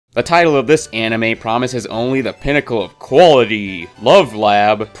The title of this anime promises only the pinnacle of quality. Love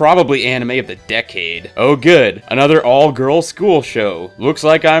Lab, probably anime of the decade. Oh good, another all-girl school show. Looks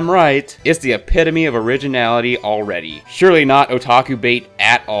like I'm right. It's the epitome of originality already. Surely not otaku bait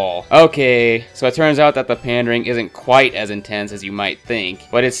at all. Okay, so it turns out that the pandering isn't quite as intense as you might think,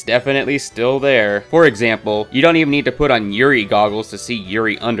 but it's definitely still there. For example, you don't even need to put on Yuri goggles to see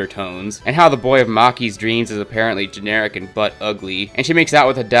Yuri undertones, and how the boy of Maki's dreams is apparently generic and butt ugly, and she makes out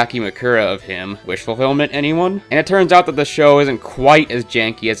with a Dakimakura of him. Wish fulfillment, anyone? And it turns out that the show isn't quite as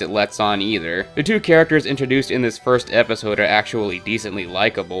janky as it lets on either. The two characters introduced in this first episode are actually decently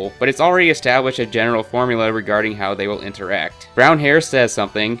likable, but it's already established a general formula regarding how they will interact. Brown hair says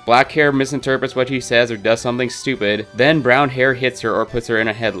something, black hair misinterprets what he says or does something stupid, then brown hair hits her or puts her in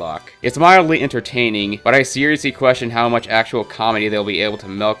a headlock. It's mildly entertaining, but I seriously question how much actual comedy they'll be able to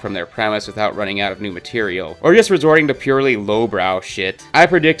milk from their premise without running out of new material, or just resorting to purely lowbrow shit. I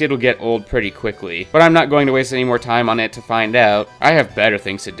predict it'll get old pretty quickly, but I'm not going to waste any more time on it to find out. I have better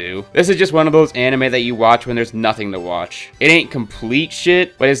things to do. This is just one of those anime that you watch when there's nothing to watch. It ain't complete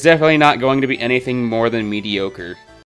shit, but it's definitely not going to be anything more than mediocre.